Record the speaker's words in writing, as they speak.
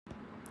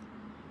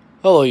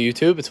Hello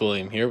YouTube, it's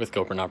William here with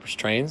Gopher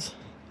Trains.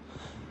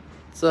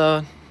 It's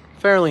a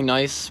fairly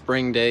nice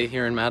spring day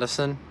here in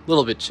Madison, a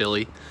little bit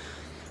chilly.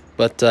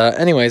 But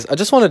anyways, I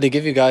just wanted to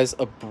give you guys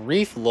a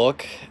brief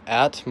look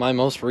at my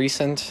most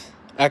recent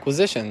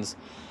acquisitions.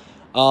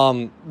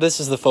 This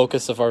is the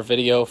focus of our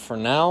video for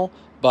now,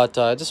 but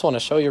I just want to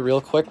show you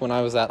real quick. When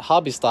I was at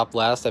Hobby Stop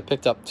last, I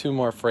picked up 2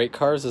 more freight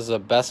cars. This is a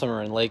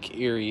Bessemer and Lake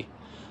Erie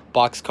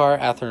boxcar,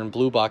 Athearn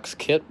Blue Box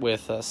kit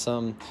with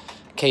some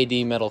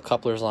KD metal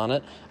couplers on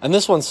it. And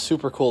this one's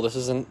super cool. This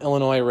is an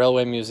Illinois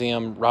Railway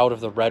Museum Route of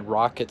the Red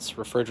Rockets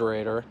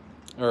refrigerator,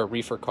 or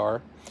reefer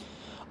car.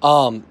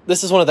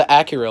 This is one of the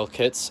AccuRail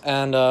kits,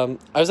 and I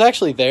was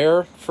actually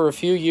there for a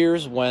few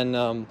years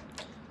when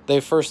they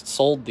first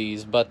sold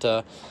these, but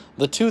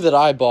the 2 that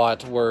I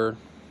bought were,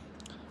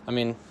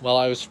 I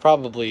was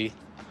probably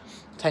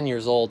 10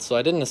 years old, so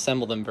I didn't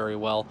assemble them very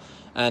well,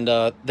 and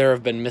there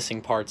have been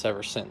missing parts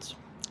ever since.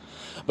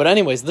 But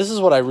anyways, this is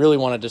what I really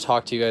wanted to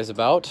talk to you guys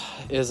about,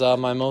 is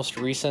my most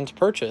recent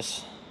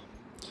purchase.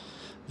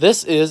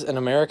 This is an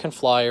American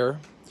Flyer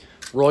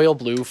Royal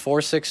Blue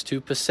 462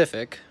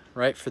 Pacific,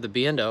 right, for the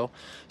B&O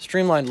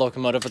streamlined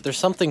locomotive, but there's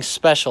something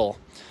special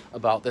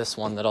about this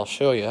one that I'll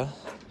show you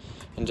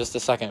in just a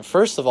second.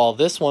 First of all,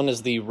 this one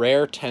is the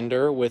rare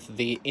tender with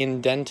the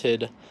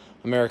indented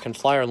American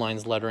Flyer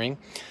Lines lettering.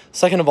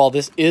 Second of all,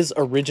 this is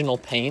original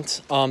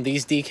paint.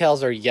 These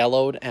decals are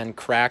yellowed and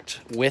cracked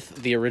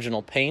with the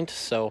original paint,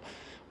 so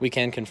we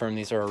can confirm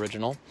these are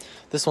original.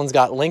 This one's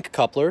got link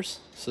couplers,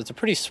 so it's a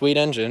pretty sweet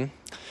engine.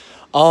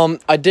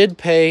 I did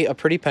pay a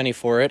pretty penny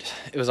for it.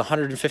 It was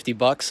 150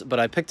 bucks, but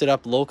I picked it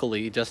up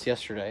locally just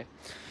yesterday.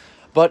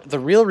 But the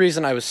real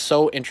reason I was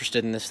so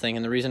interested in this thing,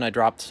 and the reason I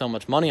dropped so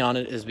much money on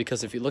it, is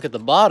because if you look at the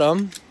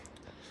bottom,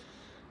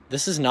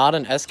 this is not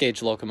an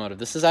S-gauge locomotive.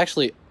 This is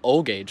actually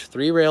O-gauge,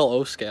 3-rail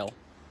O-scale.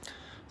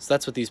 So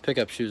that's what these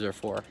pickup shoes are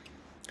for.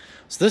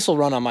 So this will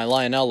run on my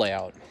Lionel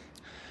layout.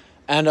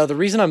 And the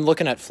reason I'm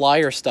looking at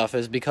Flyer stuff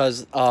is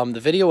because the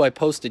video I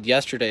posted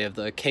yesterday of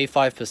the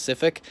K5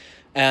 Pacific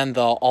and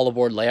the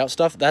all-aboard layout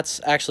stuff,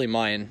 that's actually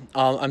mine.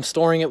 I'm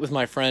storing it with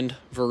my friend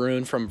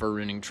Varun from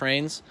Varooning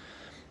Trains,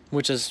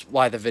 which is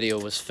why the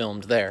video was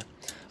filmed there.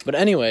 But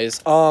anyways,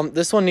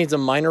 this one needs a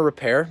minor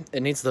repair.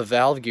 It needs the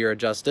valve gear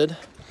adjusted.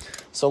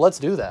 So let's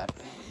do that.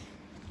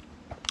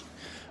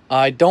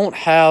 I don't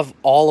have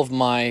all of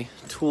my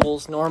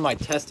tools nor my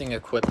testing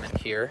equipment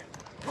here,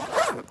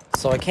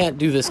 so I can't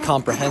do this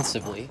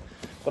comprehensively.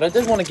 But I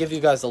did want to give you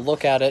guys a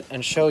look at it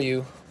and show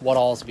you what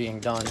all is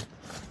being done.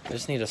 I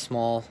just need a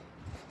small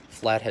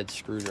flathead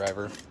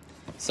screwdriver.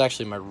 It's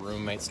actually my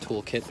roommate's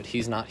toolkit, but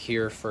he's not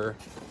here for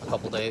a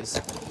couple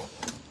days.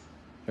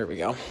 There we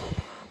go.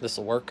 This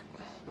will work.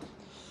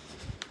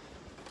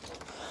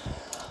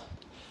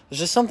 There's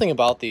just something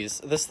about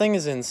these. This thing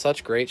is in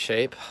such great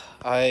shape.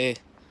 I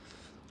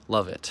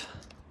love it.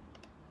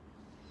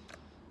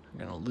 I'm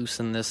gonna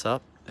loosen this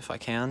up if I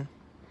can.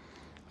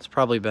 It's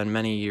probably been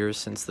many years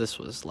since this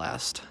was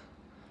last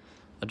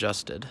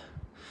adjusted.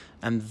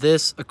 And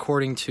this,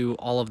 according to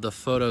all of the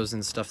photos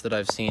and stuff that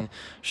I've seen,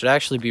 should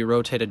actually be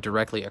rotated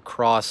directly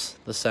across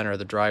the center of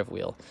the drive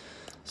wheel.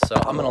 So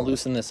I'm gonna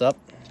loosen this up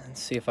and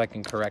see if I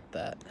can correct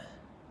that.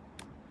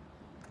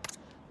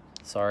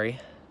 Sorry.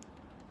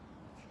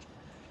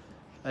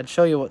 I'd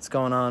show you what's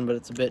going on, but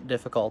it's a bit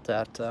difficult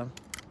at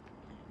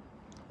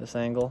this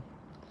angle.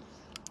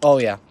 Oh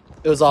yeah,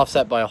 it was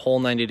offset by a whole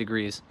 90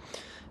 degrees.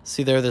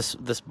 See there, this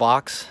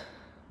box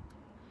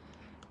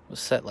was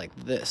set like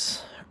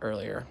this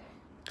earlier.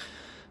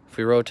 If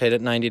we rotate it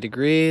 90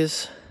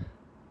 degrees,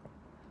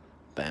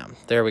 bam,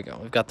 there we go.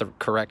 We've got the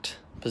correct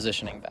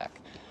positioning back.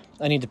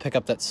 I need to pick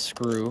up that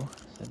screw.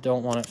 I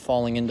don't want it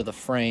falling into the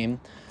frame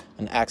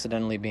and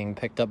accidentally being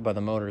picked up by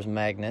the motor's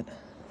magnet.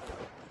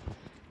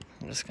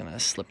 I'm just gonna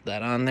slip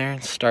that on there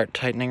and start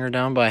tightening her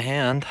down by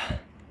hand.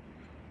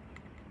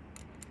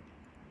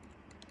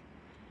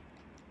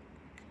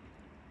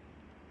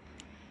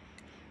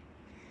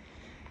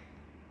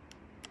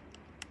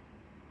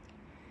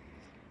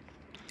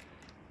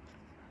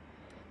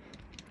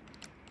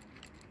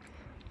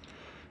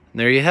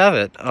 There you have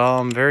it.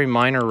 Very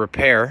minor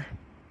repair.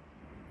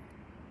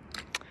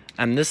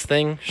 And this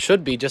thing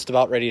should be just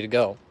about ready to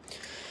go.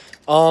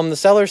 The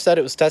seller said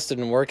it was tested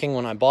and working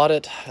when I bought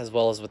it, as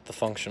well as with the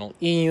functional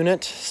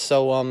E-unit.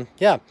 So,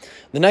 yeah,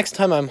 the next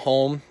time I'm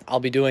home,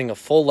 I'll be doing a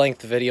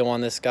full-length video on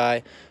this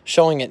guy,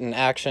 showing it in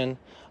action.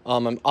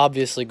 I'm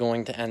obviously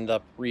going to end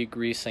up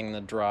re-greasing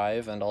the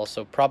drive and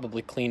also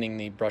probably cleaning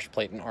the brush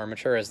plate and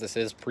armature, as this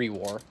is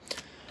pre-war.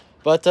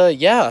 But,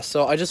 yeah,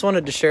 so I just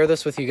wanted to share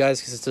this with you guys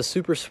because it's a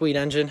super sweet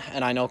engine,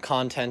 and I know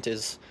content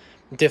is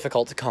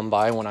difficult to come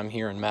by when I'm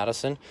here in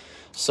Madison.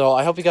 So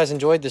I hope you guys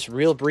enjoyed this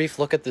real brief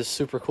look at this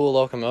super cool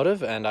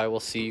locomotive, and I will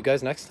see you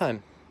guys next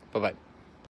time. Bye-bye.